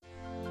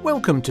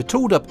Welcome to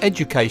Tooled Up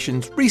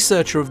Education's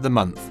Researcher of the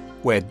Month,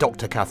 where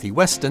Dr. Cathy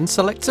Weston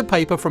selects a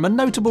paper from a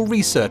notable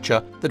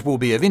researcher that will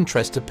be of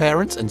interest to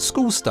parents and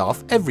school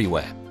staff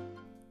everywhere.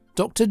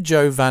 Dr.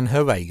 Jo van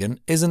Herwegen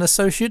is an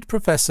Associate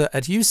Professor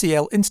at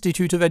UCL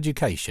Institute of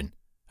Education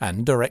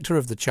and Director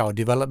of the Child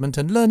Development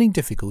and Learning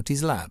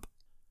Difficulties Lab.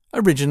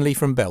 Originally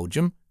from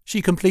Belgium,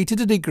 she completed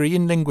a degree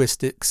in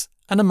linguistics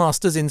and a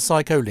master's in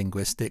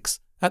psycholinguistics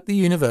at the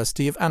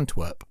University of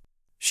Antwerp.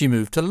 She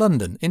moved to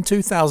London in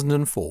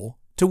 2004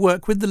 to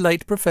work with the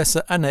late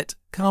Professor Annette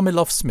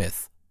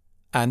Karmiloff-Smith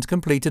and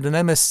completed an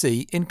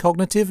MSc in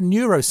Cognitive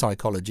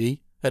Neuropsychology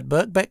at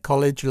Birkbeck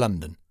College,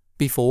 London,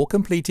 before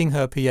completing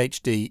her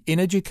PhD in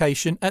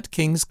Education at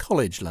King's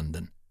College,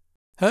 London.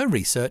 Her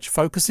research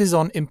focuses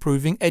on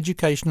improving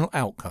educational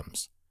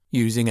outcomes,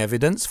 using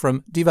evidence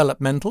from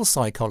developmental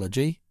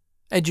psychology,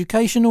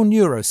 educational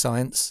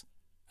neuroscience,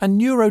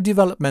 and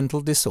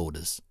neurodevelopmental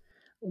disorders.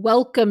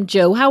 Welcome,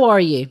 Jo. How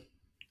are you?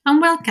 I'm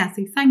well,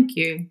 Cathy. Thank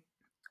you.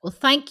 Well,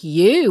 thank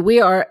you.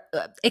 We are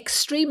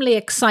extremely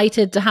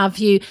excited to have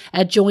you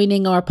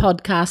joining our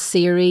podcast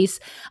series.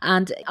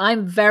 And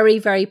I'm very,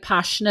 very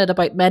passionate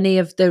about many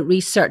of the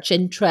research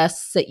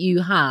interests that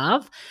you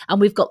have. And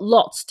we've got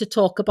lots to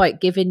talk about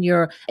given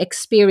your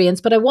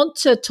experience. But I want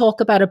to talk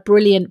about a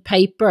brilliant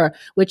paper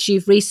which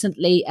you've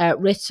recently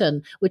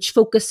written, which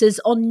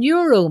focuses on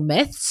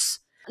neuromyths.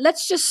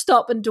 Let's just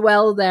stop and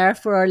dwell there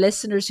for our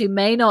listeners who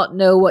may not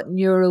know what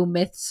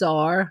neuromyths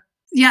are.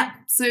 Yeah,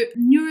 so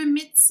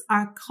neuromyths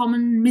are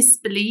common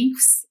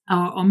misbeliefs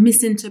or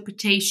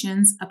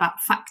misinterpretations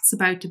about facts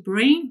about the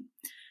brain,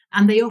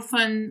 and they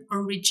often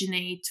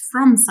originate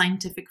from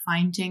scientific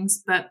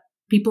findings, but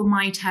people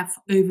might have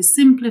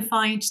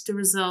oversimplified the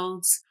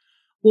results,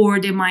 or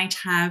they might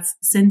have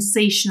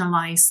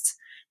sensationalized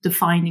the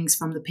findings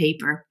from the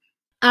paper.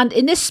 And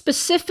in this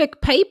specific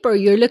paper,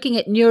 you're looking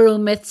at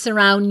neuromyths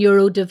around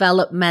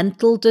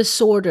neurodevelopmental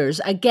disorders.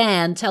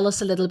 Again, tell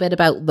us a little bit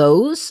about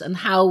those and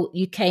how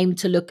you came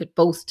to look at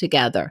both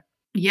together.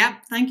 Yeah,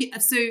 thank you.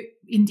 So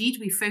indeed,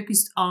 we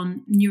focused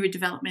on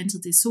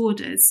neurodevelopmental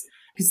disorders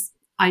because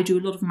I do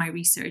a lot of my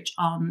research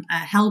on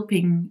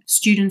helping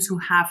students who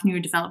have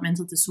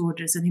neurodevelopmental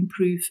disorders and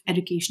improve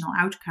educational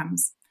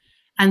outcomes.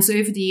 And so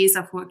over the years,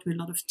 I've worked with a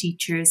lot of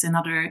teachers and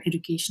other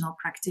educational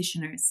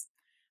practitioners.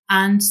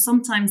 And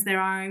sometimes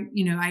there are,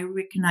 I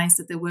recognize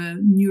that there were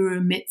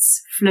neuromyths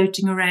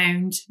floating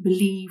around,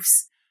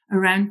 beliefs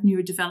around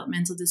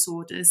neurodevelopmental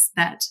disorders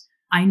that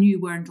I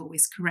knew weren't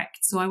always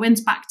correct. So I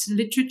went back to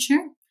the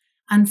literature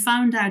and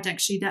found out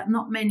actually that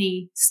not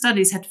many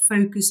studies had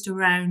focused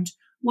around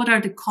what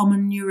are the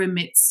common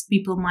neuromyths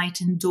people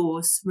might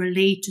endorse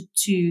related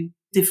to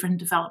different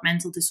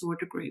developmental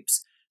disorder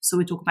groups. So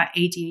we talk about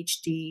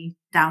ADHD,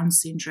 Down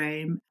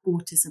syndrome,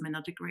 autism, and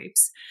other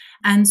groups.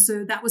 And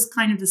so that was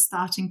kind of the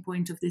starting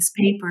point of this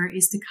paper,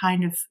 is to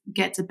kind of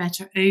get a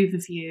better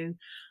overview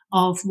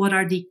of what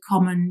are the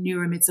common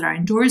neuromyths that are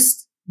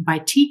endorsed by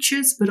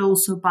teachers, but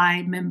also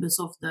by members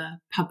of the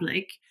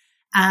public,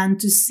 and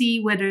to see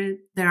whether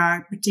there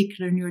are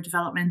particular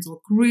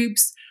neurodevelopmental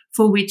groups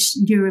for which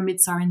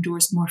neuromyths are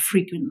endorsed more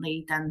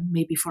frequently than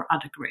maybe for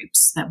other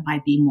groups that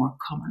might be more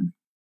common.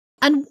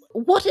 And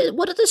what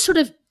are the sort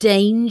of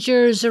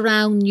dangers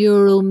around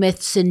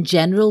neuromyths in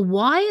general?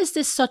 Why is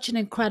this such an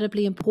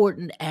incredibly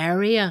important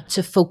area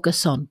to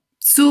focus on?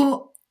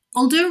 So,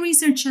 although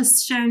research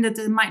has shown that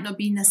there might not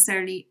be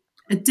necessarily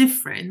a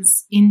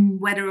difference in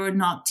whether or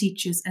not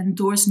teachers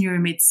endorse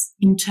neuromyths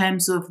in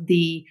terms of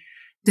the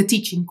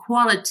teaching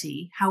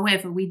quality,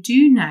 however, we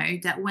do know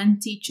that when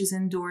teachers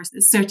endorse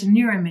certain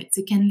neuromyths,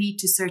 it can lead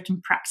to certain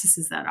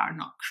practices that are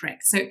not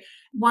correct. So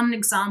one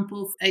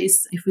example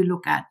is if we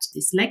look at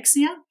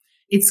dyslexia,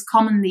 it's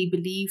commonly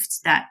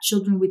believed that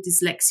children with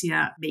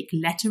dyslexia make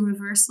letter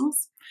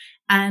reversals.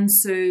 And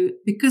so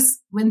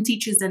because when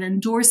teachers then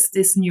endorse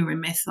this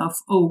neuromyth of,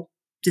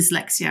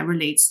 dyslexia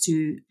relates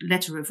to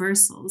letter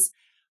reversals,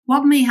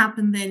 what may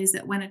happen then is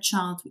that when a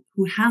child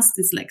who has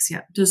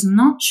dyslexia does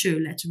not show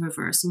letter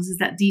reversals, is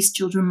that these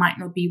children might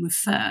not be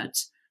referred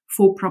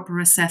for proper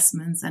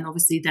assessments and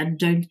obviously then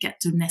don't get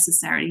the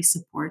necessary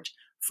support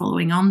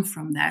following on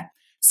from there.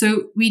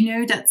 So we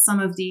know that some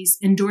of these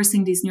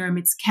endorsing these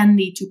neuromyths can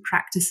lead to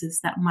practices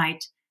that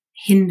might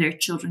hinder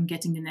children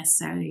getting the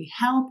necessary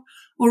help,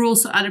 or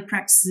also other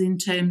practices in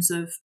terms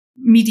of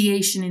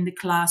mediation in the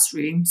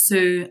classroom.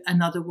 So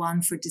another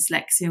one for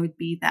dyslexia would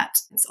be that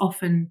it's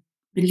often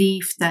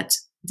believed that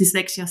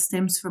dyslexia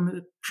stems from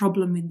a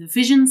problem in the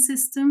vision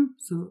system,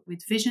 so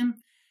with vision,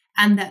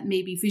 and that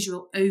maybe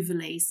visual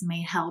overlays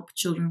may help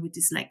children with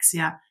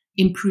dyslexia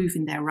improve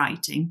in their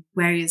writing.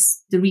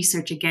 Whereas the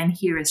research again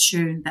here has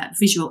shown that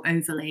visual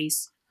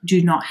overlays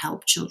do not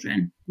help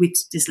children with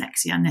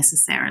dyslexia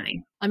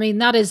necessarily. I mean,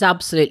 that is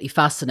absolutely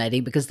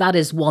fascinating because that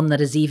is one that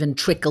has even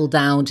trickled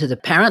down to the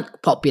parent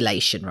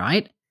population,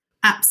 right?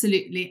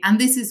 Absolutely. And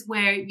this is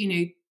where,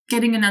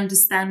 getting an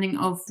understanding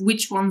of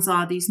which ones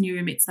are these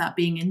neuromyths that are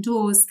being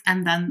endorsed,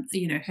 and then,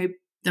 hope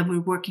that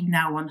we're working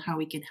now on how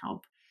we can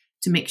help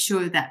to make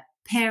sure that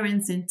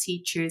parents and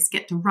teachers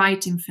get the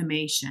right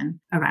information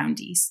around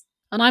these.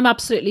 And I'm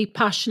absolutely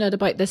passionate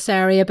about this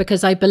area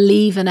because I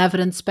believe in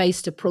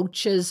evidence-based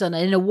approaches. And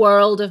in a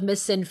world of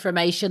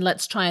misinformation,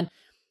 let's try and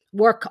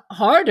work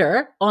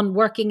harder on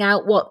working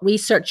out what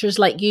researchers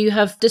like you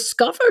have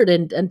discovered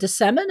and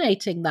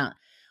disseminating that.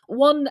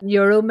 One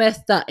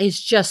neuromyth that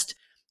is just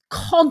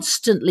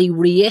constantly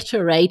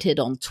reiterated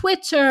on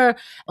Twitter,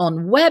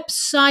 on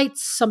websites,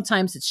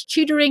 sometimes it's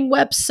tutoring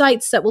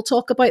websites that will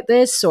talk about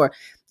this, or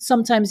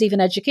sometimes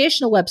even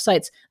educational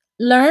websites,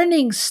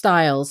 learning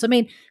styles. I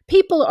mean,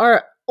 people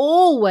are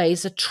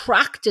always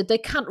attracted. They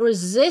can't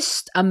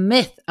resist a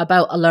myth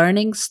about a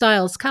learning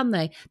styles, can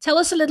they? Tell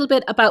us a little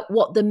bit about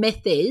what the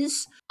myth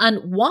is and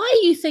why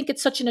you think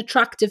it's such an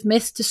attractive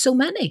myth to so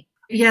many.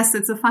 Yes,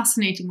 it's a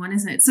fascinating one,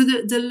 isn't it? So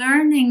the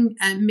learning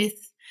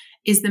myth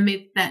is the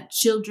myth that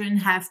children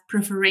have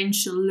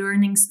preferential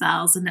learning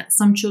styles and that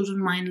some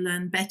children might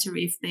learn better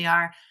if they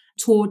are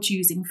taught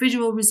using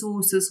visual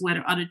resources,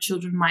 where other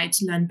children might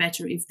learn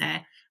better if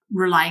they're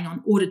relying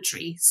on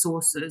auditory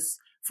sources,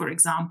 for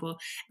example.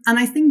 And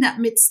I think that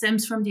myth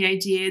stems from the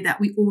idea that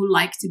we all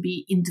like to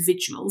be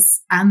individuals,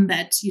 and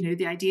that,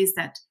 the idea is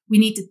that we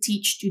need to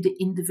teach to the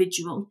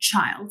individual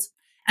child.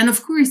 And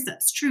of course,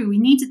 that's true. We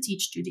need to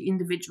teach to the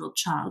individual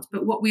child.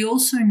 But what we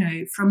also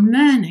know from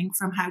learning,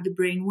 from how the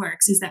brain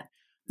works, is that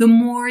the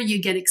more you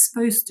get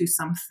exposed to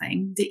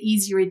something, the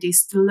easier it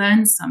is to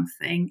learn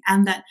something.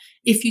 And that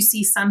if you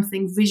see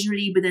something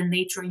visually, but then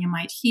later on you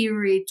might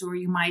hear it, or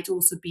you might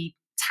also be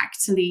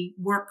tactily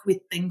work with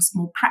things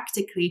more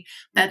practically,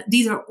 that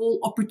these are all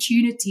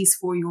opportunities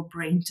for your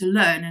brain to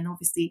learn. And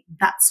obviously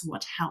that's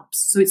what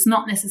helps. So it's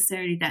not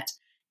necessarily that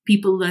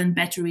people learn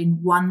better in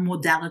one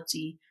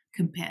modality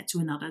compared to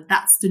another.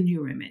 That's the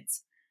neuromyth.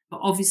 But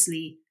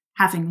obviously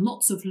having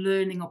lots of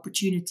learning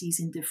opportunities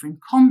in different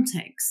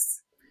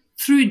contexts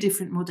through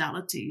different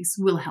modalities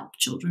will help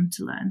children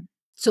to learn.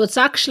 So it's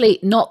actually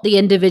not the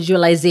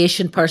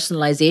individualization,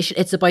 personalization.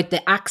 It's about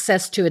the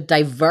access to a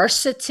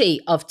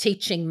diversity of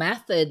teaching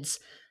methods.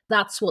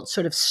 That's what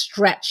sort of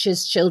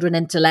stretches children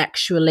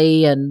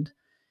intellectually. And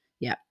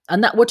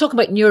that we're talking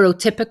about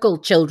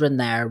neurotypical children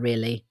there,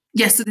 really.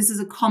 Yes, so this is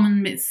a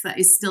common myth that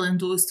is still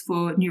endorsed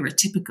for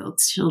neurotypical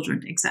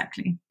children,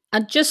 exactly.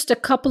 And just a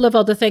couple of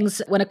other things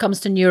when it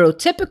comes to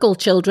neurotypical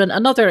children.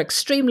 Another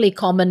extremely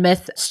common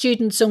myth,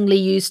 students only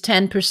use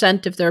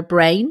 10% of their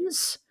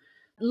brains.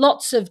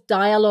 Lots of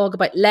dialogue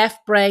about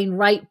left brain,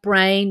 right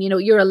brain,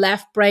 you're a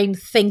left brain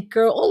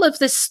thinker. All of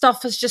this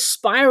stuff has just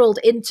spiraled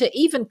into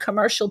even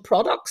commercial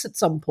products at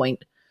some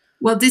point.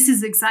 Well, this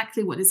is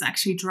exactly what is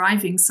actually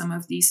driving some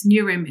of these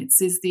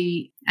neuromyths is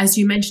as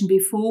you mentioned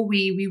before,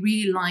 we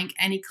really like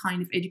any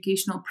kind of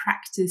educational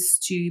practice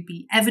to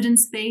be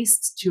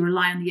evidence-based, to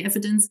rely on the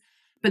evidence.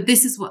 But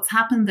this is what's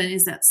happened then,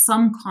 is that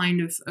some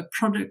kind of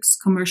products,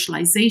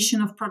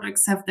 commercialization of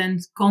products have then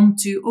gone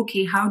to,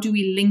 okay, how do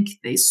we link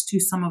this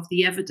to some of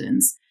the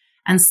evidence,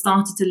 and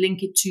started to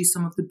link it to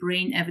some of the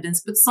brain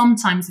evidence, but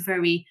sometimes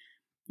very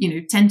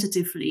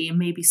tentatively, and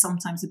maybe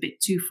sometimes a bit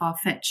too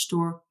far-fetched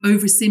or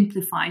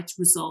oversimplified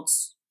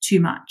results too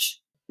much.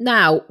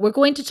 Now, we're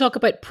going to talk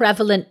about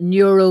prevalent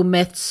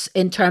neuromyths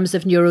in terms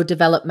of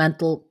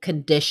neurodevelopmental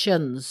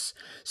conditions.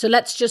 So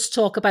let's just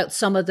talk about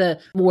some of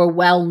the more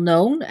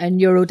well-known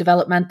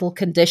neurodevelopmental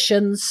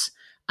conditions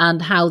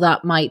and how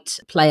that might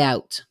play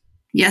out.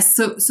 Yes,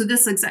 so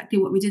that's exactly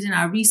what we did in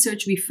our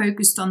research. We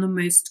focused on the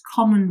most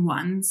common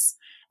ones.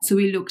 So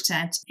we looked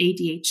at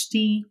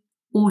ADHD,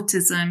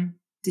 autism,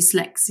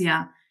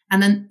 dyslexia,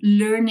 and then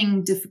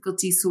learning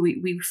difficulties. So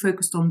we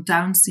focused on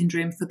Down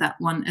syndrome for that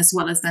one, as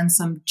well as then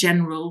some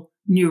general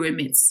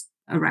neuromyths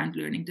around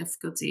learning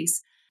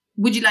difficulties.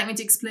 Would you like me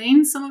to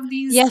explain some of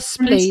these? Yes,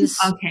 please.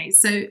 Okay,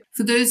 so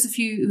for those of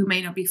you who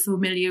may not be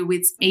familiar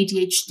with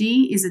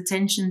ADHD, is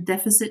attention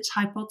deficit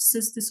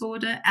hypothesis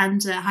disorder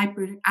and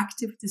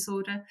hyperactive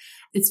disorder.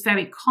 It's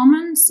very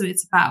common, so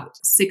it's about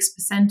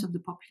 6% of the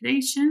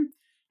population,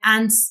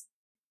 and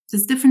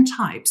there's different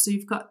types. So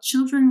you've got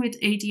children with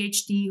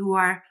ADHD who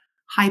are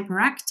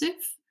hyperactive,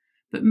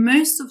 but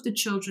most of the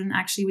children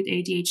actually with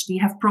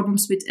ADHD have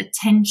problems with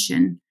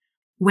attention,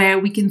 where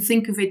we can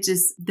think of it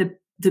as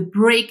the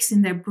breaks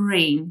in their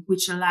brain,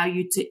 which allow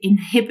you to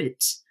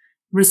inhibit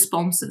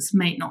responses,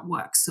 may not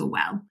work so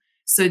well.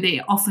 So they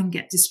often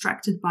get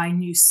distracted by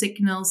new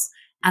signals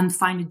and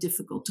find it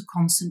difficult to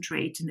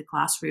concentrate in the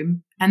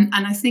classroom. And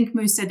I think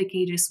most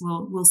educators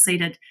will say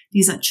that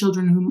these are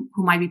children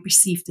who might be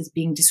perceived as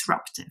being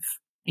disruptive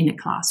in a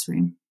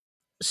classroom.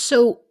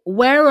 So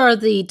where are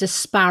the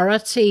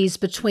disparities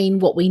between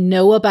what we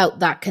know about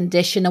that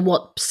condition and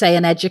what, say,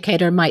 an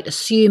educator might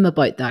assume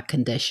about that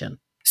condition?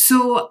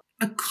 So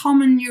a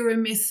common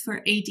neuromyth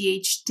for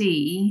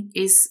ADHD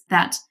is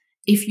that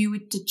if you were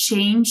to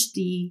change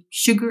the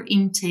sugar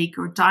intake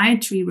or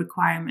dietary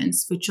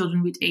requirements for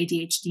children with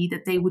ADHD,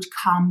 that they would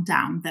calm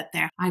down, that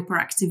their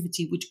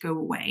hyperactivity would go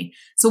away.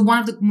 So one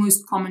of the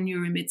most common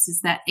neuromyths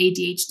is that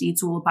ADHD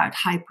is all about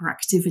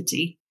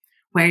hyperactivity,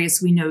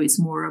 whereas we know it's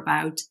more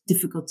about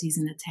difficulties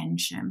in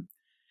attention.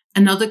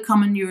 Another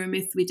common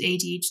neuromyth with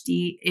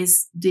ADHD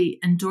is the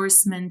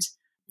endorsement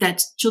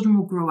that children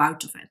will grow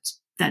out of it,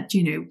 that,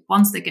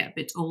 once they get a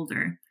bit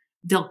older,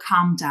 they'll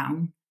calm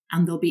down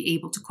and they'll be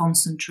able to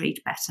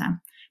concentrate better.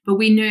 But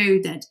we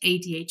know that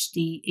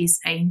ADHD is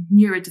a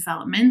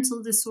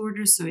neurodevelopmental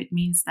disorder. So it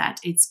means that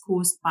it's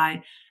caused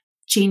by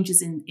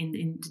changes in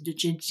the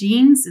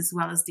genes as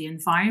well as the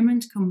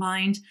environment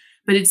combined.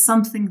 But it's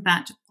something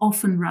that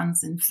often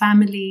runs in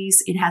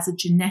families. It has a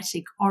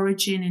genetic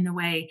origin in a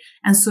way.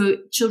 And so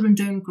children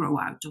don't grow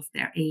out of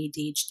their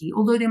ADHD,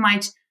 although they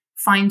might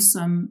find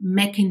some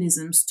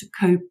mechanisms to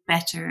cope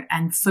better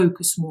and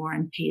focus more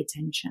and pay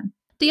attention.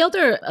 The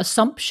other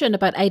assumption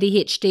about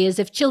ADHD is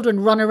if children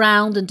run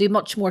around and do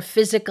much more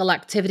physical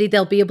activity,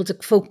 they'll be able to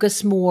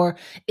focus more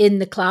in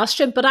the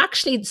classroom. But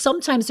actually,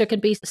 sometimes there can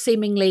be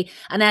seemingly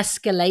an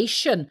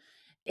escalation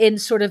in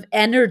sort of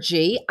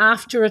energy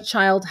after a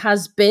child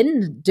has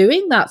been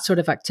doing that sort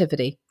of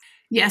activity.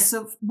 Yes,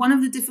 so one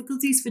of the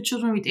difficulties for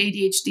children with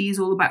ADHD is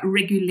all about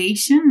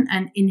regulation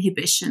and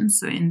inhibition,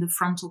 so in the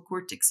frontal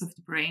cortex of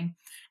the brain.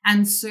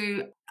 And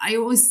so I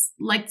always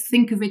like to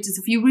think of it as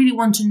if you really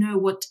want to know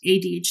what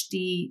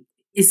ADHD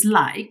is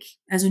like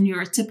as a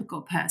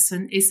neurotypical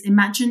person, is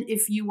imagine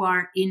if you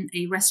are in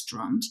a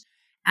restaurant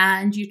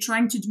and you're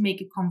trying to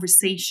make a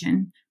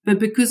conversation, but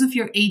because of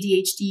your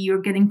ADHD,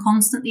 you're getting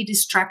constantly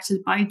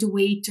distracted by the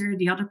waiter,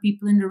 the other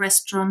people in the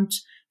restaurant,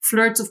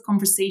 flirts of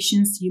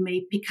conversations you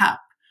may pick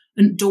up,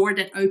 a door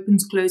that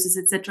opens, closes,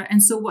 etc.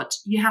 And so what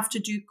you have to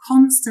do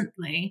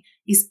constantly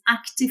is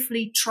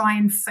actively try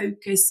and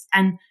focus,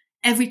 and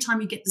every time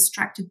you get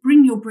distracted,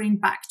 bring your brain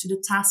back to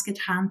the task at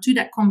hand, to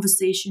that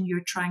conversation you're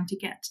trying to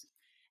get.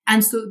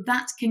 And so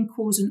that can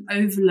cause an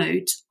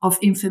overload of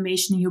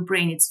information in your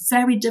brain. It's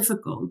very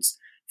difficult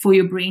for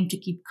your brain to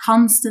keep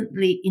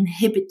constantly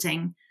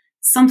inhibiting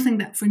something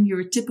that for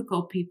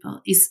neurotypical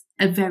people is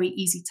a very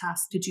easy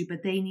task to do,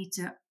 but they need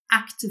to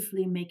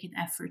actively make an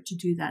effort to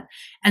do that.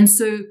 And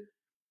so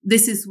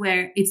this is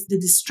where it's the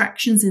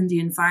distractions in the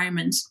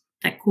environment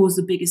that cause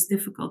the biggest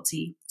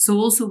difficulty. So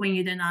also when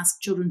you then ask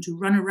children to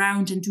run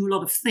around and do a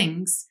lot of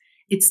things,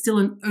 it's still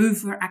an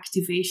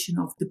overactivation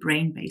of the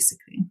brain,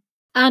 basically.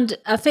 And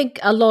I think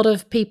a lot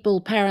of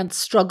parents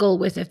struggle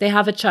with, if they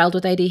have a child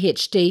with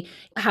ADHD,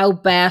 how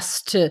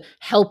best to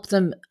help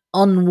them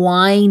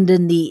unwind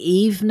in the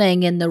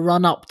evening in the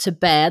run up to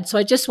bed. So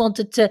I just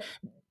wanted to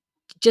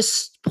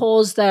just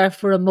pause there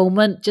for a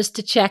moment just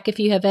to check if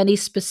you have any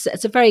specific.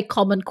 It's a very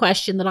common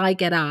question that I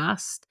get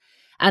asked.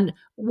 And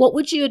what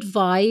would you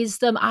advise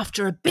them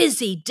after a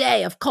busy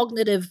day of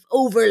cognitive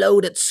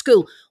overload at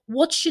school?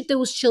 What should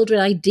those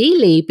children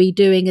ideally be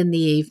doing in the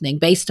evening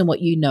based on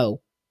what you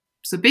know?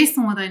 So based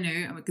on what I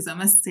know, because I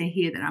must say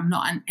here that I'm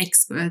not an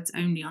expert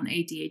only on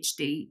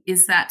ADHD,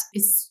 is that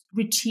it's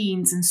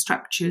routines and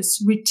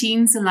structures.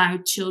 Routines allow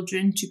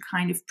children to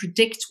kind of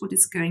predict what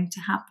is going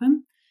to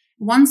happen.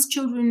 Once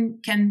children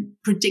can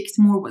predict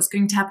more what's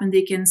going to happen,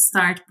 they can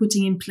start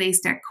putting in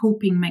place their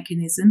coping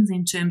mechanisms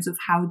in terms of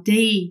how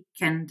they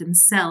can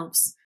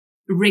themselves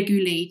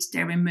regulate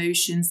their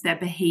emotions, their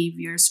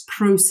behaviors,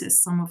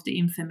 process some of the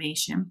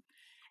information.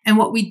 And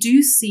what we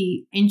do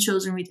see in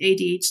children with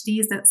ADHD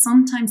is that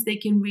sometimes they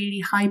can really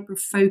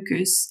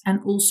hyper-focus and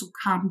also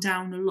calm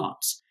down a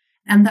lot.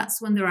 And that's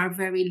when there are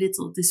very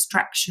little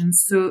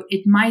distractions. So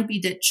it might be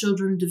that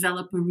children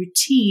develop a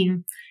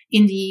routine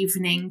in the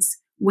evenings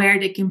where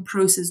they can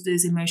process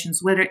those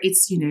emotions, whether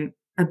it's,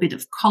 a bit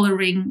of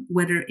coloring,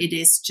 whether it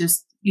is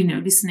just,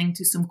 listening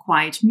to some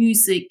quiet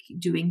music,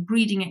 doing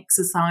breathing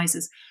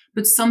exercises,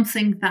 but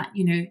something that,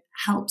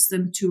 helps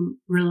them to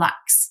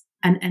relax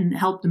and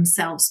help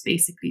themselves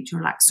basically to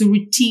relax. So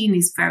routine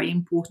is very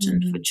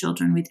important for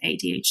children with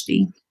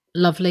ADHD.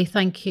 Lovely,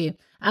 thank you.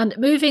 And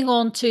moving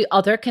on to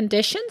other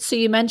conditions. So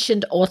you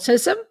mentioned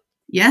autism.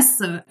 Yes,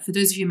 so for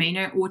those of you who may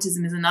know,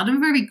 autism is another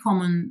very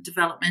common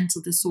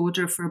developmental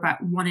disorder. For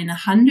about 1 in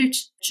 100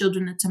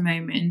 children at the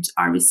moment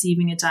are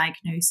receiving a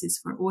diagnosis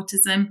for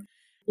autism.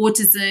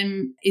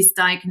 Autism is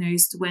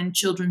diagnosed when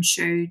children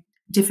show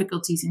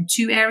difficulties in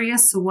 2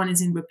 areas. So one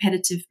is in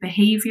repetitive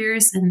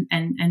behaviors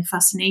and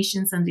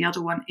fascinations, and the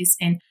other one is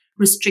in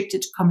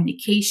restricted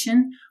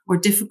communication or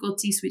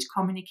difficulties with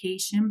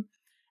communication.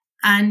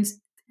 And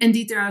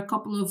indeed, there are a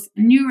couple of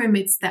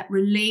neuromyths that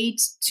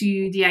relate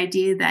to the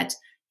idea that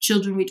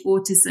children with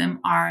autism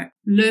are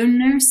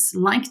loners,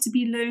 like to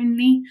be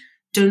lonely,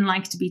 don't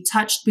like to be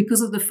touched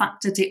because of the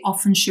fact that they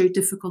often show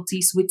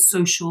difficulties with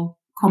social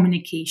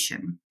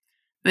communication.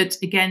 But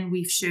again,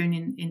 we've shown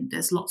in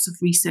there's lots of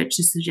research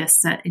to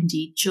suggest that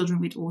indeed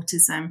children with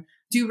autism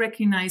do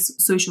recognize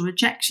social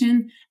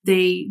rejection.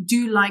 They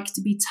do like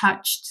to be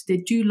touched. They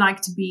do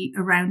like to be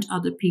around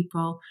other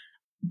people,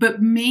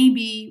 but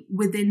maybe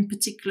within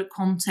particular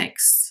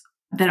contexts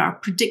that are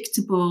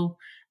predictable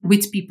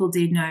with people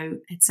they know,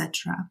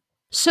 etc.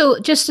 So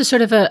just a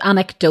sort of an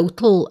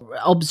anecdotal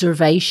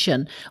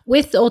observation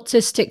with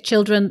autistic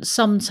children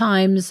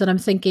sometimes, and I'm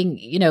thinking,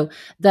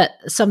 that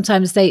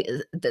sometimes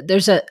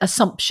there's an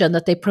assumption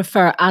that they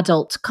prefer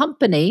adult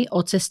company,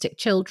 autistic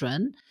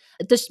children.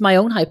 this is my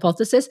own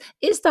hypothesis,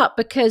 is that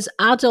because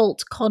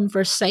adult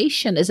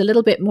conversation is a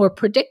little bit more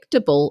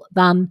predictable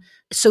than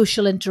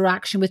social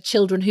interaction with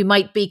children who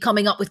might be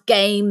coming up with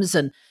games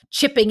and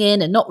chipping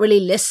in and not really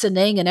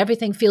listening, and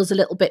everything feels a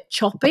little bit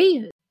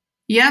choppy?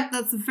 Yeah,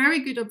 that's a very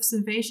good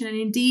observation. And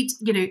indeed,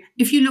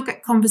 if you look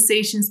at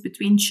conversations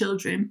between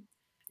children,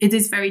 it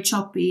is very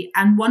choppy.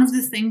 And one of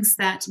the things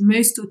that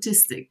most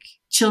autistic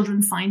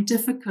children find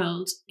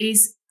difficult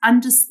is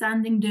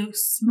understanding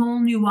those small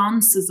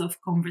nuances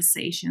of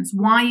conversations.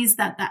 Why is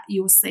that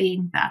you're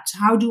saying that?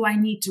 How do I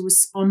need to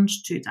respond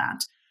to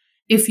that?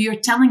 If you're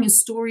telling a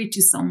story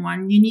to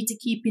someone, you need to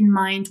keep in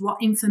mind what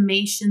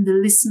information the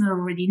listener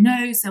already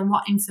knows and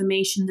what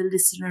information the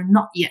listener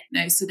not yet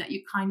knows, so that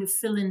you kind of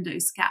fill in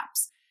those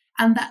gaps.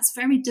 And that's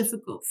very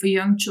difficult for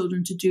young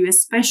children to do,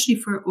 especially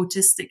for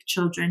autistic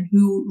children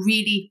who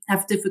really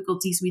have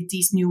difficulties with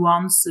these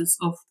nuances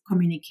of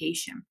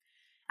communication.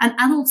 And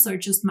adults are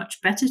just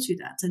much better to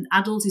that. An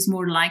adult is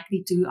more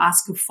likely to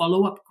ask a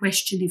follow-up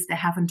question if they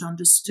haven't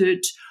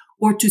understood,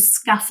 or to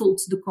scaffold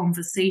the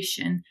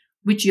conversation,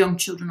 which young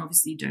children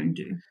obviously don't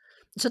do.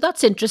 So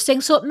that's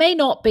interesting. So it may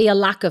not be a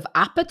lack of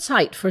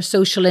appetite for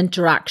social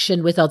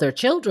interaction with other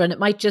children. It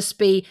might just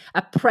be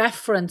a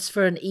preference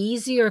for an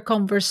easier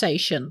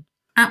conversation.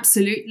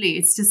 Absolutely.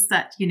 It's just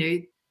that,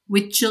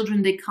 with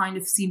children, they kind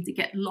of seem to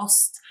get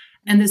lost.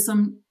 And there's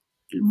some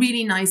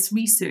really nice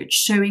research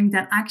showing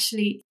that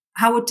actually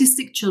how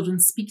autistic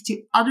children speak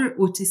to other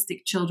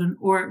autistic children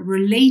or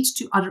relate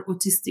to other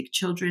autistic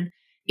children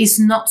is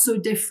not so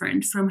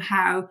different from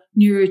how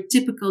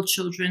neurotypical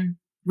children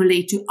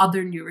relate to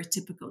other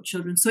neurotypical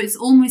children. So it's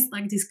almost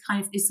like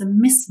it's a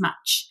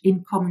mismatch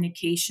in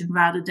communication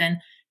rather than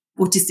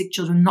autistic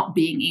children not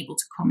being able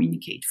to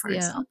communicate, for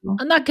example.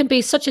 And that can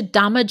be such a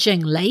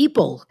damaging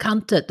label,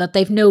 can't it? That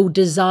they've no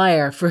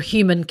desire for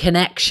human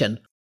connection.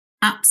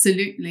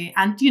 Absolutely.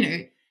 And,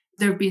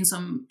 there have been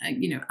some,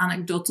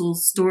 anecdotal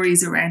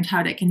stories around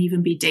how that can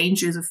even be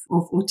dangerous of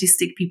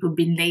autistic people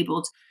being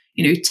labeled,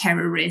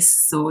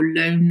 terrorists or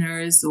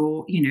loners,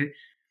 or,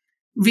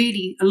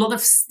 really a lot of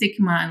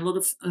stigma and a lot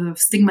of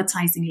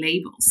stigmatizing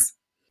labels.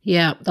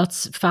 Yeah,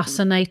 that's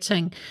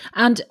fascinating.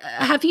 And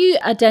have you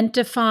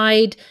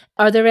identified,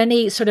 are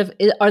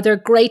there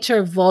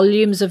greater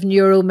volumes of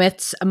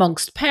neuromyths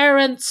amongst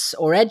parents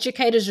or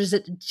educators, or is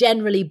it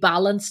generally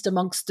balanced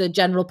amongst the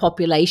general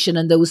population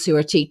and those who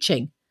are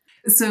teaching?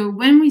 So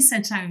when we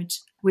set out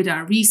with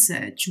our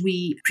research,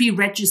 we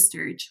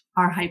pre-registered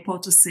our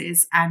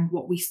hypothesis and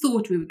what we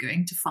thought we were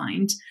going to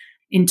find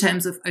in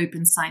terms of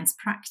open science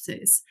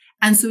practice.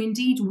 And so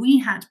indeed, we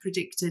had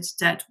predicted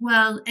that,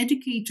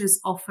 educators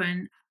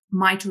often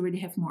might already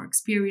have more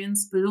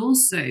experience, but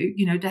also,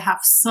 they have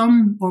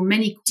some or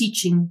many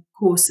teaching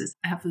courses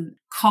that have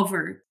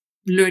cover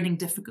learning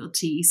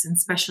difficulties and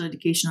special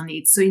educational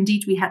needs. So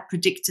indeed, we had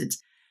predicted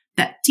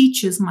that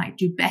teachers might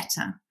do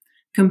better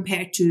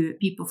compared to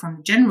people from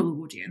the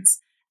general audience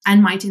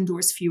and might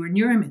endorse fewer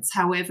neuromyths.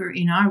 However,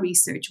 in our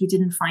research, we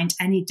didn't find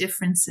any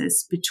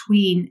differences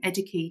between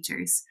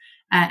educators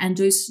and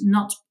those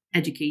not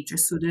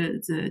educators, so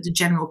the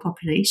general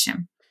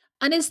population.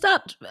 And is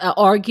that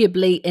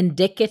arguably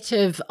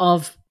indicative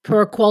of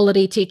poor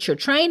quality teacher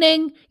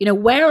training?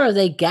 Where are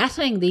they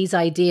getting these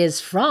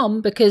ideas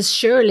from? Because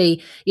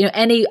surely,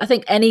 I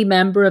think any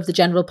member of the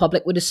general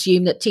public would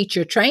assume that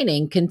teacher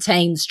training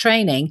contains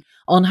training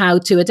on how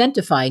to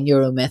identify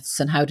neuromyths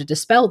and how to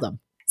dispel them.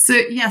 So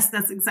yes,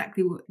 that's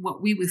exactly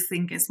what we would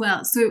think as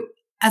well. So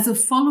as a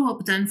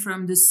follow-up then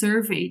from the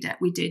survey that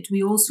we did,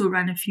 we also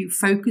ran a few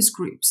focus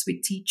groups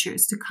with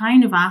teachers to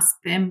kind of ask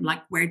them,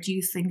 where do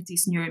you think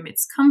these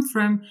neuromyths come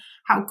from?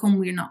 How come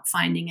we're not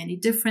finding any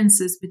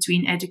differences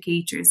between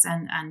educators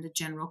and the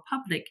general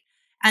public?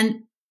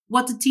 And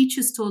what the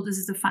teachers told us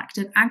is the fact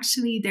that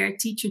actually their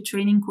teacher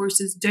training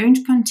courses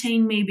don't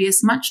contain maybe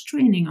as much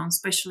training on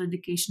special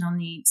educational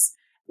needs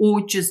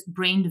or just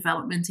brain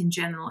development in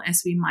general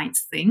as we might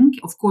think.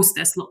 Of course,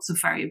 there's lots of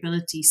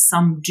variability.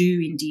 Some do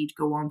indeed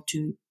go on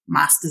to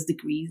master's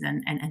degrees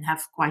and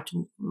have quite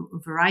a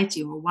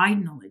variety or a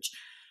wide knowledge.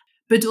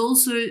 But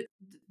also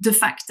the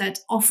fact that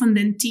often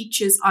then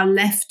teachers are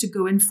left to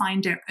go and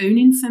find their own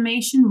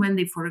information when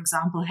they, for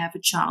example, have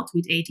a child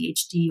with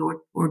ADHD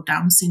or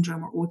Down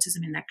syndrome or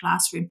autism in their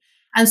classroom.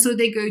 And so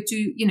they go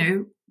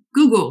to,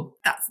 Google.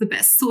 That's the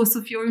best source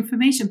of your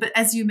information. But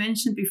as you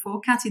mentioned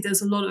before, Kathy,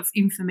 there's a lot of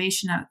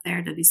information out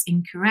there that is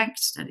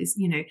incorrect, that is,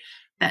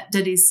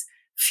 that is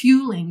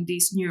fueling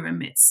these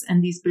neuromyths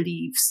and these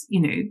beliefs,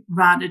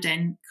 rather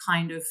than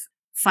kind of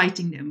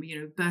fighting them,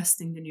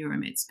 bursting the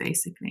neuromyths,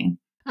 basically.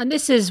 And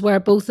this is where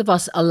both of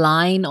us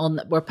align on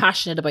that we're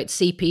passionate about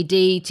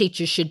CPD.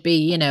 Teachers should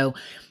be,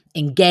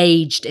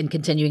 engaged in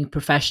continuing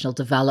professional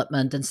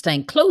development and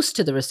staying close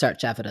to the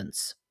research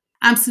evidence.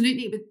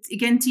 Absolutely. But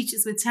again,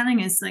 teachers were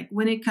telling us,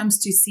 when it comes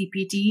to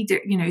CPD,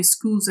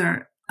 schools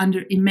are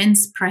under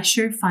immense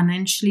pressure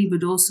financially,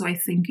 but also I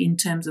think in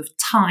terms of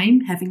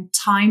time, having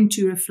time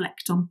to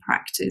reflect on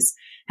practice,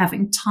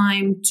 having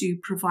time to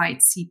provide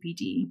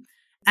CPD.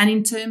 And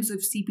in terms of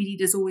CPD,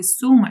 there's always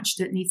so much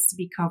that needs to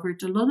be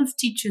covered. A lot of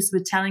teachers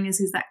were telling us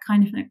is that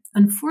kind of,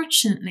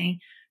 unfortunately,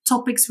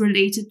 topics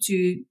related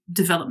to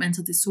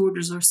developmental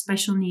disorders or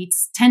special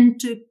needs tend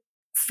to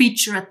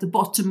feature at the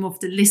bottom of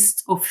the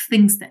list of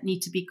things that need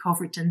to be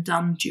covered and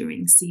done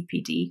during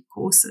CPD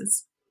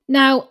courses.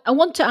 Now, I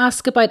want to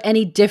ask about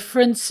any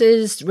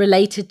differences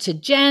related to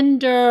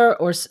gender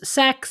or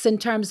sex in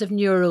terms of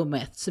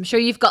neuromyths. I'm sure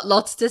you've got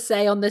lots to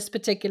say on this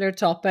particular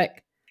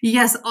topic.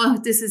 Yes,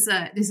 this is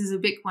a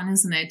big one,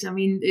 isn't it? I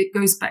mean, it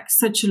goes back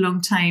such a long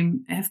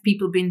time. Have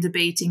people been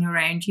debating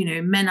around,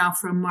 men are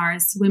from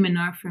Mars, women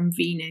are from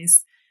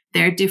Venus.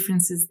 There are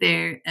differences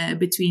there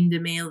between the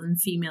male and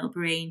female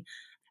brain.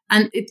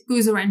 And it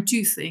goes around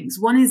two things.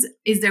 One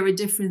is there a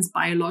difference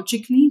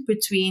biologically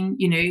between,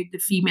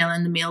 the female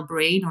and the male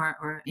brain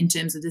or in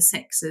terms of the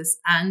sexes?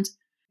 And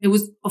it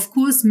was, of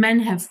course, men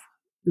have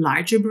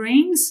larger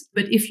brains.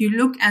 But if you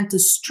look at the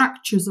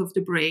structures of the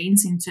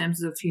brains in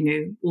terms of,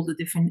 all the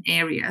different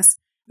areas,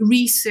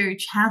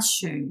 research has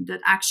shown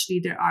that actually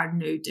there are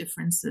no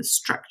differences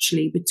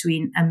structurally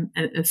between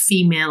a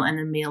female and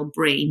a male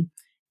brain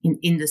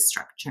in the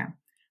structure.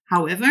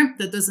 However,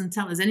 that doesn't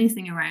tell us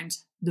anything around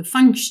the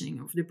functioning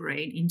of the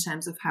brain in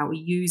terms of how we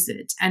use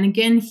it. And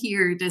again,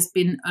 here, there's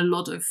been a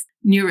lot of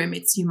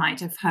neuromyths you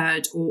might have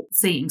heard or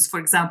sayings. For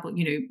example,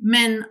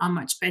 men are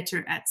much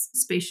better at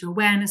spatial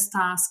awareness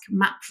tasks,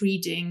 map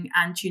reading,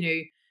 and,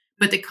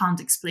 but they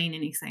can't explain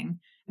anything.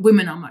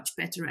 Women are much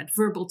better at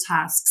verbal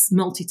tasks,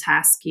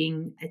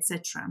 multitasking,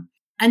 etc.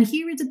 And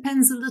here it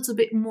depends a little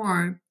bit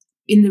more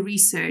in the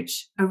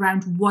research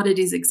around what it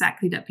is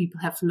exactly that people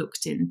have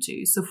looked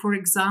into. So, for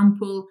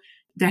example,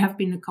 there have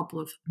been a couple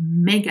of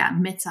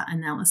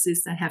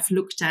meta-analyses that have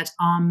looked at,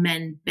 are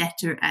men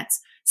better at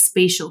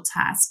spatial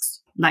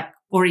tasks, like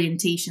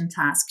orientation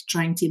tasks,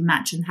 trying to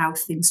imagine how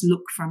things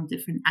look from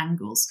different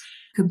angles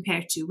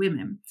compared to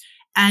women.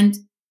 And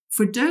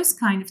for those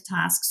kind of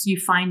tasks, you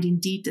find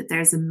indeed that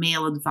there's a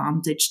male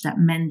advantage, that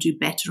men do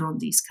better on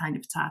these kind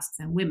of tasks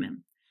than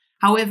women.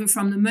 However,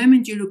 from the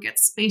moment you look at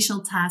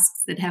spatial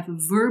tasks that have a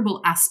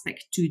verbal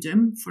aspect to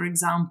them, for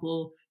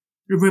example,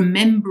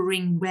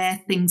 remembering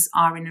where things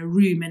are in a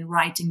room and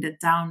writing that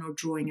down or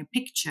drawing a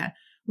picture,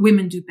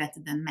 women do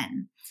better than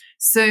men.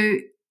 So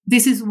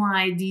this is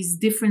why these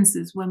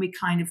differences, when we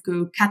kind of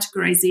go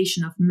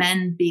categorization of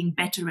men being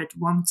better at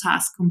one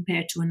task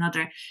compared to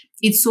another,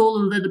 it's all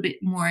a little bit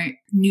more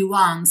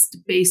nuanced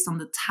based on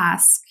the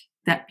task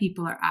that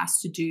people are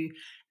asked to do.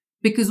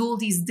 Because all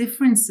these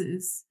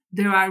differences,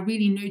 there are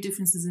really no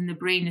differences in the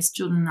brain as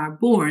children are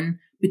born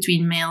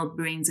between male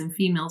brains and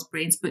female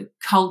brains, but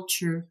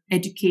culture,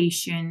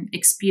 education,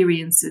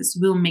 experiences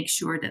will make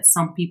sure that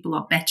some people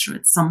are better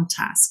at some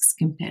tasks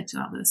compared to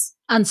others.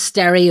 And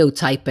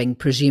stereotyping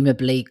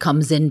presumably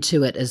comes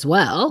into it as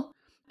well.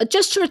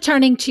 Just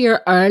returning to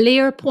your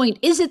earlier point,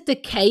 is it the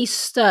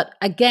case that,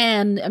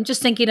 again, I'm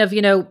just thinking of,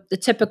 the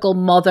typical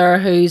mother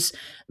who's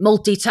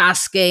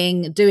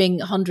multitasking, doing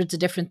hundreds of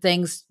different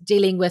things,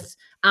 dealing with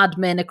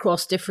admin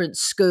across different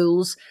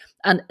schools,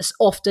 and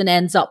often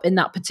ends up in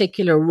that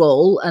particular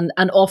role and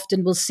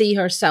often will see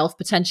herself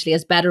potentially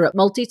as better at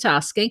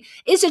multitasking?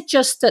 Is it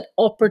just that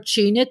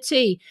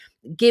opportunity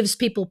gives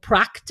people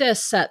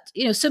practice at,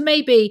 so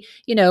maybe,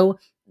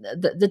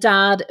 the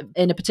dad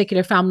in a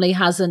particular family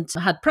hasn't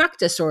had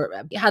practice or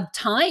had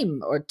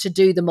time or to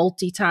do the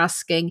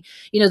multitasking,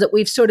 that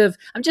we've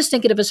I'm just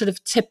thinking of a sort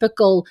of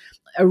typical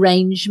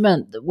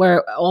arrangement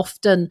where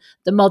often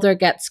the mother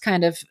gets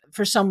kind of,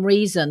 for some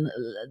reason,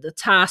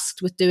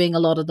 tasked with doing a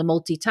lot of the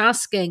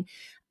multitasking,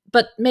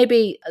 but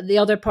maybe the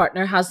other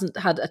partner hasn't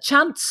had a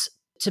chance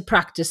to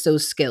practice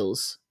those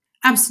skills.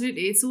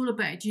 Absolutely. It's all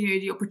about,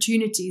 the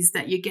opportunities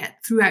that you get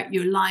throughout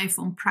your life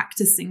on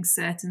practicing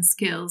certain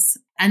skills.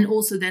 And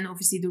also then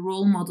obviously the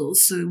role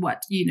models. So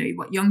what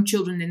young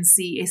children then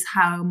see is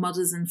how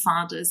mothers and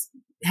fathers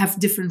have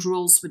different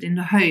roles within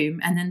the home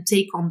and then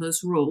take on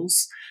those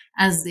roles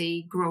as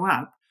they grow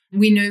up.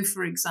 We know,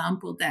 for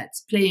example, that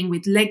playing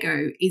with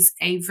Lego is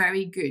a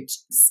very good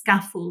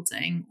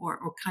scaffolding or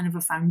kind of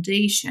a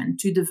foundation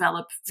to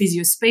develop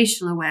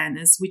physiospatial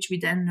awareness, which we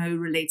then know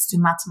relates to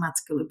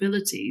mathematical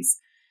abilities.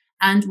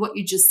 And what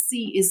you just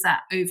see is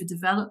that over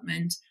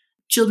development,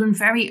 children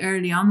very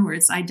early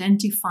onwards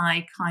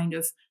identify kind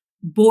of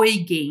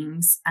boy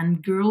games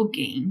and girl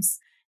games,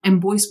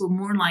 and boys will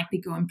more likely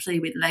go and play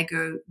with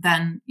Lego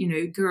than,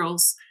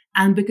 girls.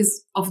 And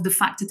because of the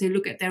fact that they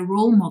look at their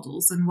role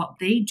models and what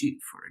they do,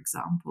 for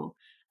example.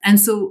 And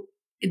so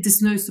it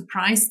is no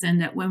surprise then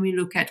that when we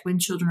look at when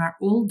children are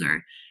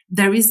older,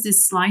 there is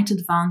this slight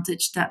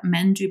advantage that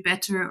men do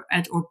better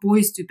at, or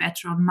boys do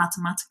better on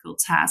mathematical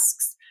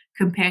tasks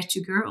compared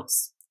to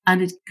girls.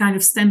 And it kind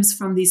of stems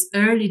from these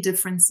early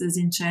differences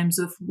in terms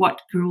of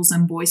what girls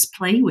and boys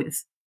play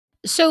with.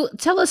 So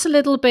tell us a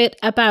little bit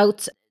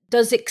about,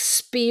 does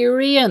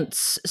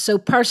experience, so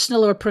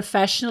personal or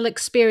professional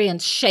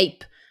experience,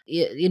 shape,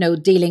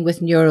 dealing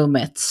with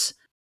neuromyths?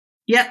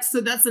 Yeah,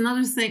 so that's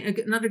another thing,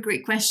 another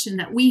great question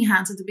that we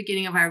had at the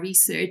beginning of our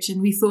research.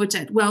 And we thought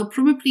that, well,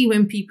 probably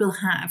when people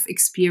have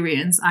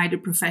experience, either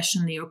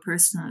professionally or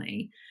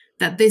personally,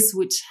 that this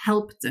would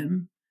help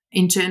them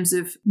in terms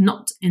of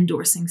not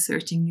endorsing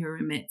certain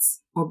neuromyths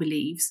or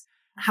beliefs.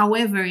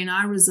 However, in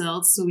our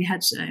results, so we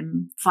had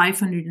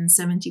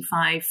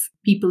 575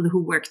 people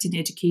who worked in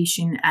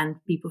education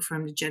and people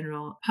from the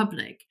general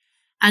public.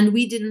 And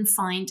we didn't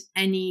find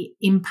any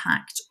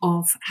impact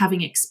of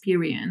having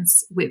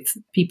experience with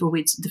people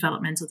with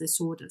developmental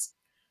disorders.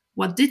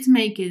 What did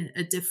make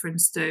a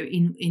difference, though,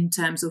 in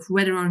terms of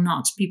whether or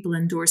not people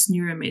endorse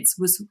neuromyths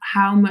was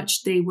how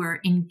much they were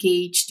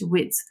engaged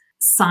with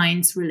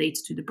science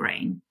related to the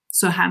brain.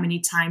 So how many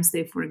times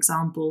they, for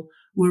example,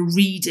 were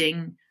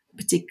reading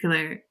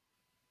particular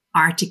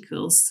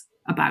articles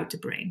about the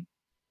brain.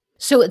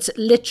 So it's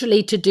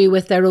literally to do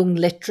with their own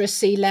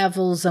literacy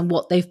levels and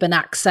what they've been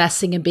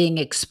accessing and being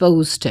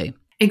exposed to.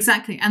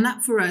 Exactly. And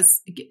that for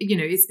us,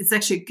 it's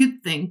actually a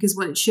good thing, because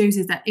what it shows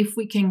is that if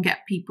we can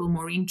get people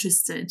more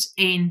interested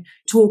in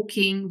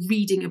talking,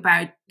 reading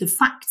about the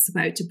facts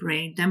about the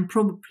brain, then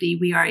probably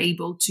we are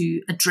able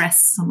to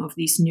address some of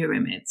these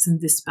neuromyths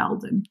and dispel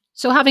them.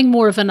 So having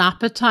more of an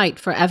appetite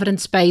for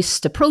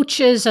evidence-based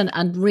approaches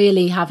and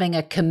really having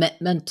a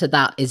commitment to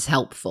that is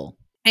helpful.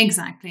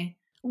 Exactly.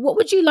 What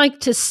would you like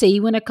to see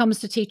when it comes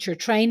to teacher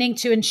training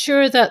to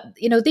ensure that,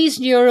 these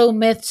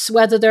neuromyths,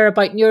 whether they're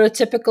about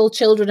neurotypical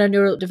children or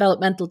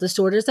neurodevelopmental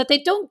disorders, that they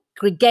don't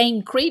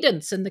gain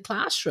credence in the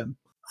classroom?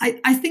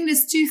 I think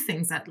there's two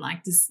things I'd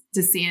like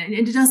to see. And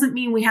it doesn't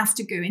mean we have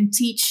to go and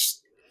teach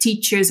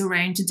teachers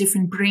around the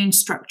different brain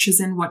structures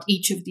and what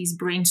each of these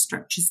brain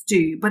structures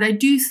do. But I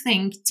do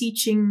think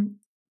teaching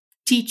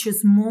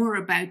teachers more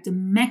about the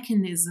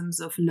mechanisms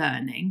of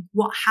learning,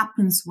 what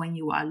happens when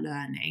you are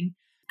learning,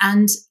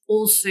 and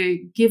also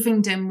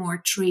giving them more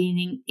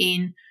training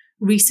in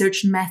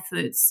research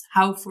methods,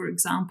 how, for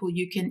example,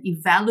 you can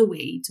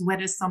evaluate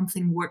whether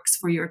something works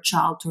for your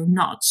child or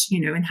not,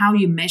 and how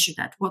you measure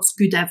that. What's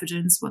good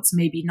evidence, what's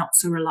maybe not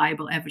so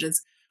reliable evidence,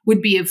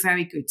 would be a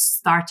very good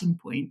starting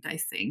point, I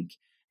think.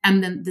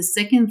 And then the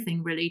second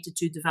thing related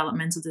to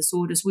developmental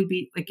disorders would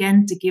be,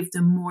 again, to give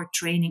them more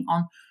training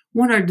on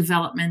what are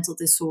developmental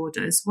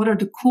disorders, what are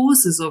the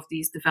causes of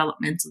these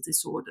developmental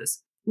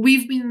disorders.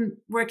 We've been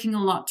working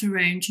a lot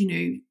around,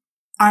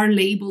 are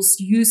labels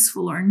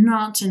useful or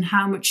not, and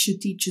how much should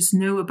teachers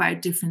know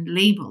about different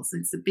labels?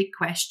 It's a big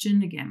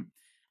question again,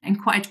 and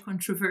quite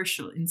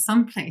controversial in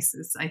some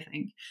places, I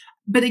think.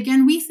 But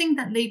again, we think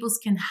that labels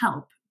can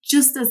help,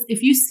 just as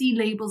if you see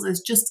labels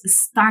as just a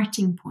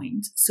starting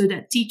point, so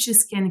that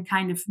teachers can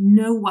kind of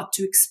know what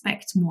to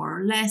expect more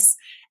or less,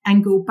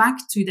 and go back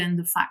to then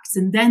the facts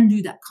and then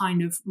do that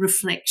kind of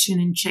reflection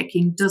and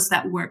checking, does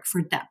that work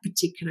for that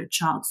particular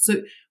child?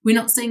 So we're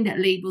not saying that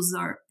labels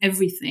are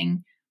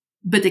everything,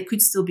 but they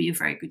could still be a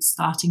very good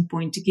starting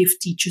point to give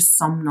teachers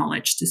some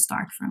knowledge to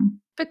start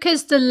from.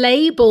 Because the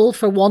label,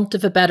 for want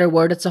of a better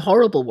word, it's a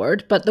horrible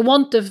word, but the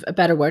want of a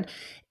better word,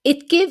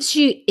 it gives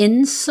you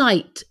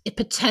insight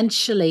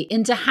potentially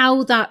into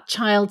how that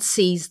child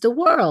sees the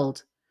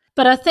world.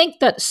 But I think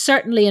that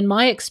certainly in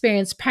my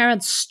experience,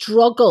 parents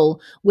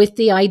struggle with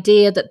the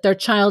idea that their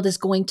child is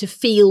going to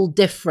feel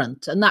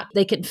different and that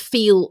they can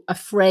feel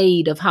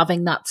afraid of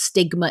having that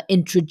stigma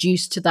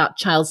introduced to that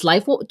child's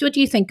life. What do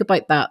you think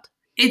about that?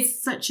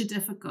 It's such a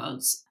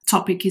difficult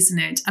topic, isn't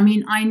it? I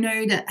mean, I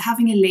know that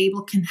having a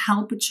label can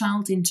help a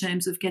child in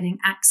terms of getting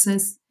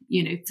access,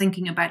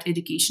 thinking about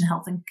education,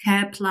 health and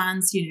care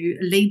plans.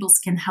 Labels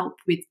can help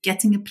with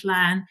getting a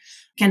plan,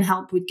 can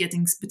help with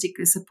getting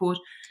particular support.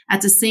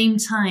 At the same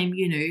time,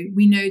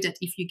 we know that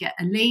if you get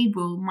a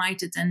label,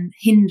 might it then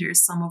hinder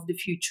some of the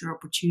future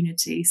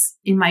opportunities.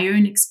 In my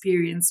own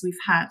experience, we've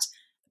had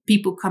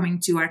people coming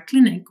to our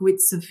clinic with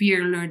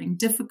severe learning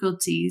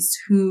difficulties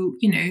who,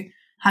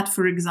 had,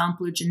 for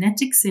example, a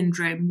genetic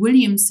syndrome,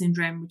 Williams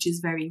syndrome, which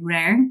is very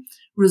rare,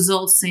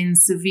 results in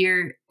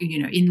severe,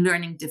 in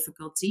learning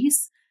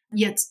difficulties.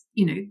 Yet,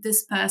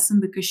 this person,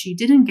 because she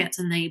didn't get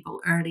a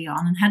label early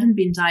on and hadn't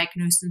been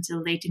diagnosed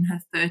until late in her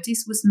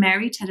 30s, was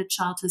married, had a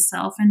child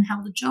herself, and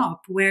held a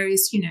job.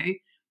 Whereas,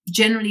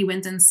 generally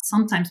when then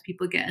sometimes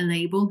people get a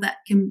label,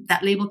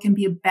 that label can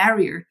be a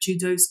barrier to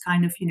those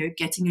kind of,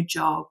 getting a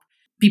job.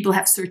 People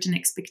have certain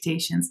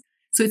expectations.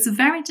 So it's a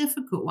very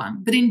difficult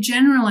one. But in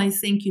general, I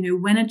think,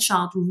 when a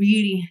child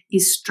really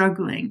is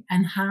struggling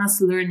and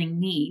has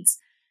learning needs,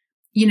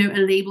 a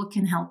label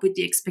can help with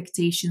the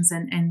expectations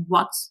and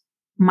what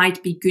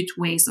might be good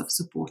ways of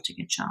supporting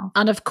a child.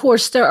 And of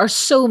course, there are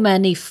so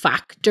many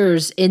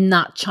factors in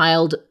that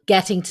child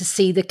getting to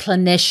see the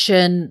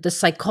clinician, the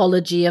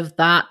psychology of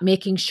that,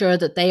 making sure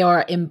that they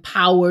are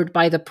empowered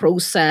by the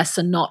process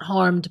and not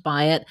harmed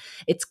by it.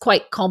 It's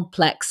quite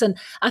complex. And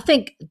I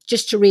think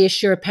just to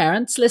reassure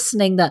parents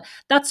listening that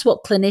that's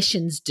what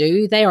clinicians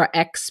do. They are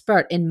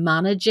expert in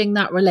managing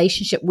that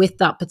relationship with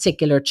that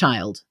particular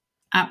child.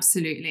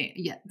 Absolutely.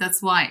 Yeah,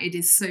 that's why it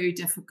is so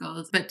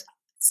difficult. But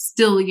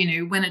still,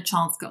 when a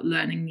child's got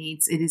learning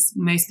needs, it is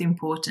most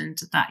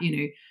important that,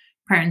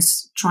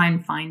 parents try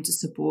and find the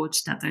support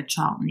that their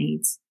child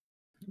needs.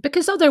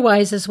 Because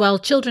otherwise, as well,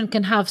 children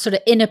can have sort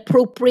of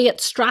inappropriate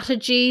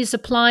strategies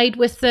applied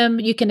with them.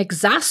 You can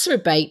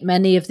exacerbate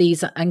many of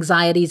these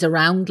anxieties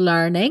around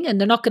learning, and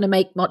they're not going to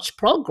make much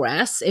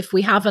progress if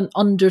we haven't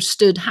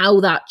understood how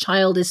that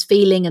child is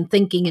feeling and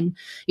thinking and,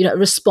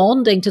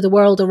 responding to the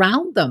world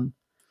around them.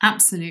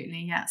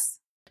 Absolutely, yes.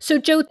 So,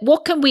 Jo,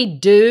 what can we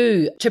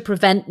do to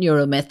prevent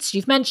neuromyths?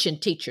 You've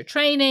mentioned teacher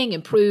training,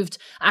 improved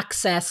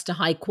access to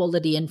high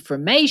quality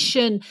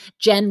information,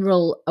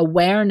 general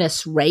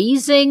awareness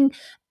raising.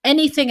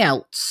 Anything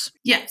else?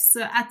 Yes.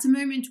 So at the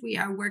moment, we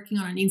are working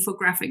on an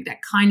infographic that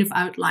kind of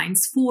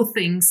outlines 4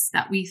 things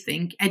that we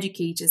think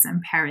educators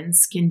and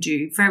parents can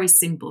do, very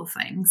simple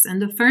things.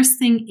 And the first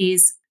thing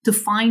is to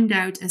find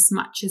out as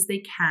much as they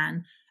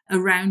can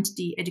around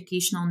the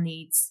educational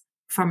needs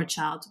from a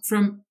child,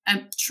 from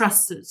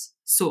trusted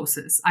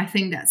sources. I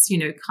think that's,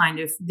 kind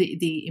of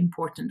the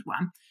important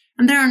one.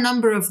 And there are a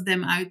number of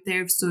them out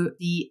there. So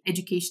the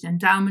Education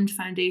Endowment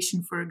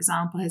Foundation, for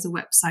example, has a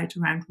website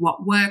around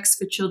what works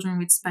for children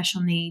with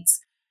special needs.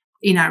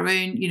 In our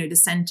own, the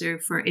Center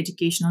for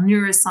Educational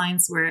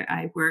Neuroscience, where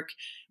I work,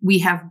 we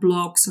have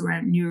blogs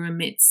around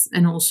neuromyths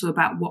and also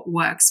about what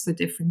works for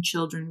different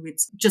children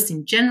with, just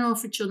in general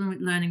for children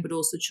with learning, but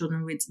also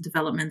children with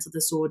developmental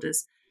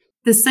disorders.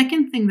 The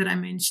second thing that I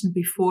mentioned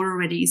before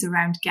already is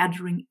around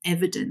gathering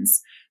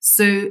evidence.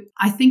 So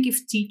I think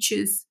if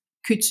teachers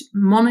could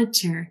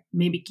monitor,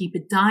 maybe keep a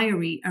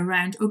diary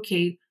around,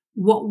 okay,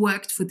 what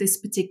worked for this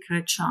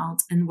particular child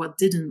and what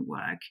didn't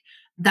work,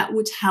 that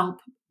would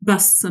help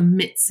bust some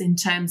myths in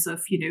terms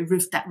of,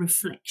 that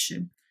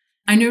reflection.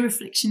 I know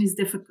reflection is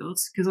difficult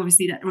because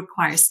obviously that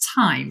requires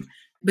time,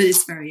 but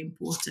it's very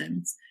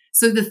important.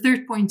 So the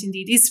third point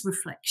indeed is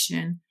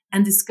reflection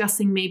and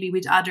discussing maybe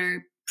with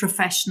other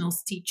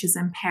professionals, teachers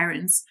and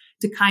parents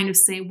to kind of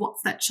say,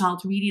 what's that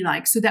child really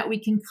like? So that we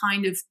can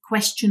kind of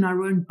question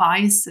our own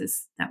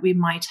biases that we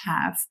might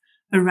have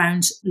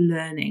around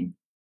learning.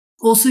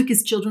 Also,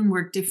 because children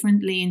work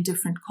differently in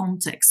different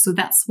contexts. So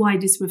that's why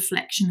this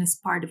reflection as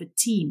part of a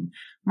team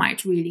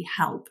might really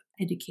help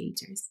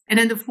educators. And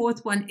then the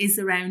fourth one is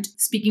around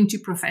speaking to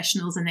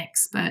professionals and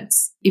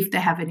experts if they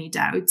have any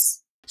doubts.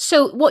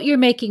 So what you're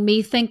making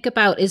me think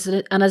about is,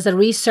 and as a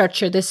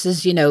researcher, this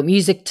is,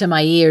 music to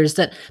my ears,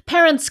 that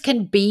parents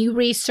can be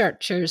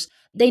researchers.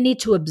 They need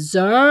to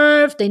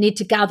observe, they need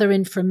to gather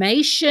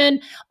information.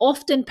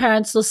 Often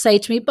parents will say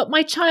to me, but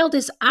my child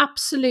is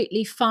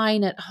absolutely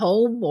fine at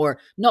home, or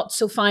not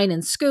so fine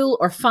in school,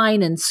 or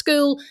fine in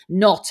school,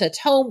 not at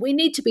home. We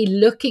need to be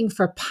looking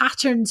for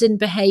patterns in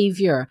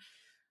behavior.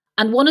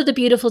 And one of the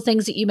beautiful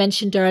things that you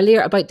mentioned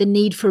earlier about the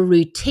need for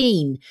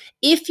routine,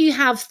 if you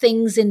have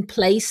things in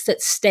place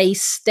that stay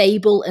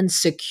stable and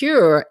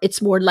secure,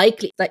 it's more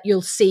likely that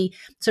you'll see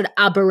sort of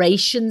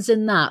aberrations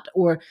in that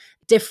or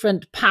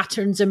different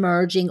patterns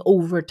emerging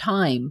over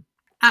time.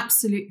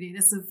 Absolutely.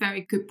 That's a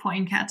very good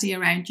point, Kathy,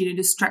 around,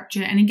 the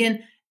structure. And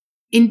again,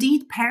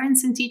 indeed,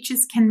 parents and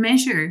teachers can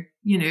measure,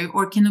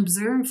 or can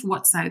observe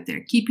what's out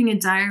there, keeping a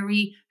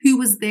diary, who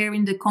was there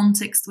in the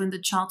context when the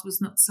child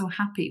was not so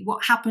happy,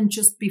 what happened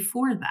just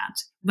before that,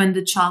 when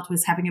the child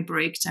was having a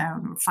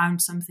breakdown or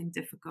found something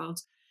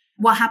difficult,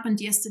 what happened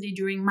yesterday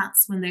during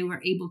maths when they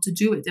were able to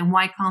do it, and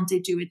why can't they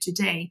do it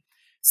today?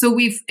 So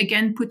we've,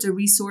 again, put a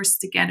resource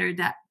together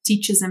that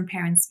teachers and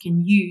parents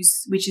can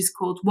use, which is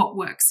called What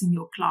Works in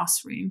Your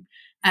Classroom.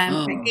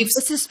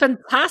 This is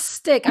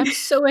fantastic. I'm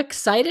so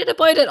excited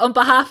about it on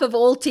behalf of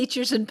all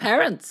teachers and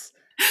parents.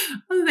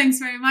 Well, thanks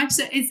very much.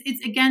 So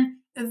it's again,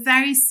 a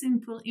very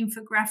simple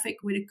infographic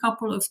with a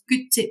couple of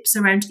good tips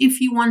around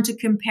if you want to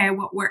compare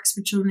what works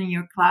for children in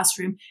your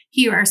classroom,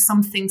 here are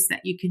some things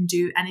that you can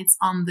do. And it's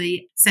on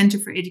the Center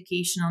for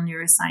Educational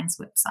Neuroscience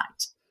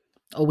website.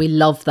 Oh, we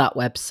love that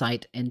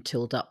website in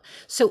Tooled Up.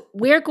 So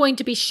we're going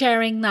to be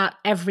sharing that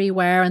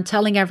everywhere and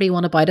telling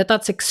everyone about it.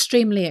 That's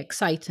extremely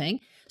exciting.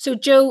 So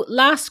Jo,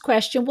 last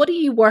question. What are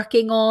you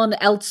working on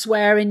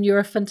elsewhere in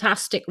your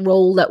fantastic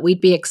role that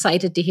we'd be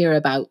excited to hear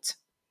about?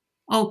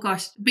 Oh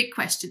gosh, big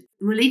question.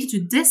 Related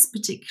to this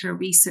particular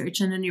research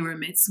and the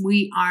neuromyths,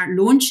 we are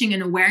launching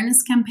an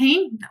awareness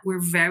campaign that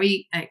we're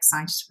very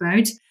excited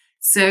about.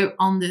 So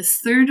on the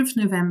 3rd of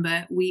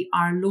November, we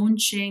are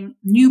launching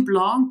new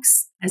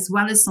blogs as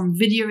well as some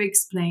video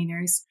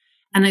explainers.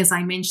 And as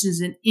I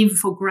mentioned, an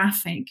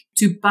infographic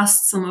to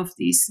bust some of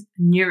these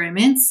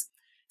neuromyths.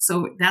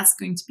 So that's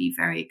going to be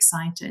very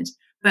excited.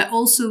 But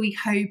also we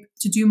hope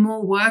to do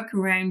more work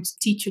around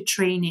teacher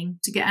training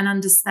to get an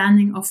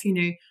understanding of,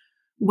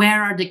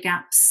 where are the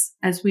gaps,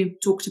 as we've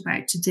talked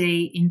about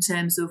today, in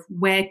terms of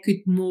where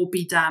could more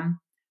be done?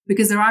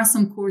 Because there are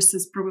some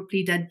courses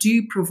probably that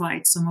do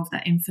provide some of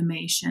that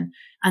information,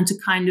 and to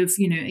kind of,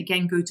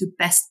 again, go to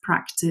best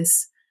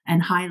practice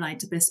and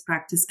highlight the best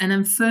practice. And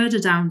then further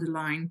down the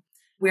line,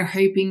 we're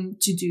hoping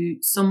to do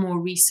some more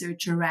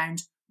research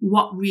around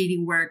what really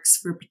works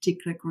for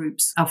particular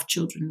groups of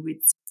children with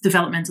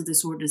developmental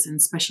disorders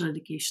and special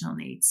educational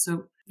needs.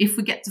 So if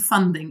we get the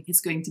funding, it's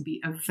going to be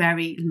a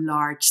very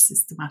large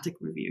systematic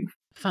review.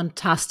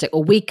 Fantastic.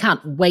 Well, we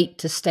can't wait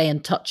to stay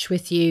in touch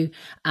with you.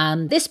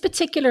 And this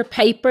particular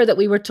paper that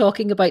we were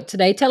talking about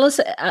today, tell us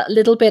a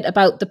little bit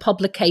about the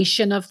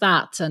publication of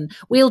that. And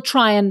we'll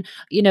try and,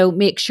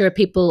 make sure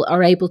people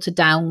are able to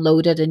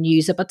download it and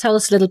use it. But tell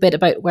us a little bit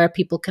about where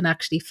people can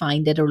actually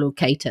find it or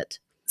locate it.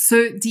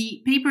 So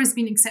the paper has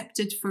been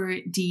accepted for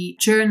the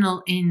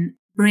journal in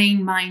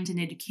Brain, Mind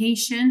and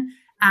Education,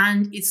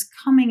 and it's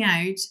coming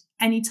out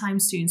anytime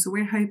soon. So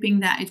we're hoping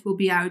that it will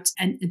be out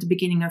at the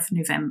beginning of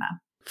November.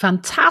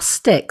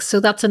 Fantastic. So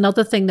that's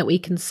another thing that we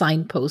can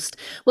signpost.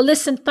 Well,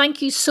 listen,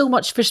 thank you so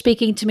much for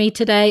speaking to me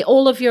today.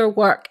 All of your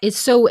work is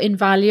so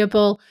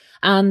invaluable.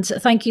 And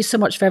thank you so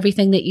much for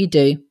everything that you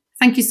do.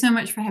 Thank you so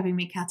much for having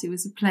me, Kathy. It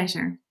was a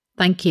pleasure.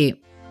 Thank you.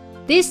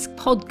 This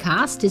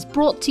podcast is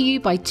brought to you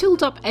by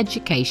Tooled Up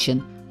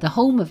Education, the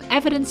home of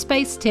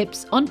evidence-based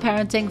tips on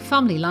parenting,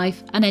 family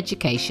life and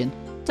education.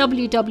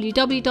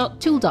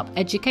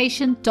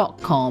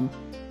 www.tooledupeducation.com.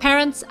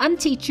 Parents and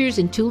teachers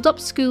in Tooled Up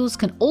schools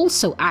can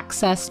also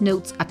access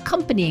notes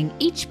accompanying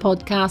each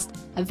podcast,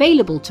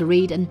 available to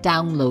read and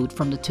download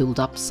from the Tooled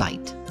Up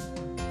site.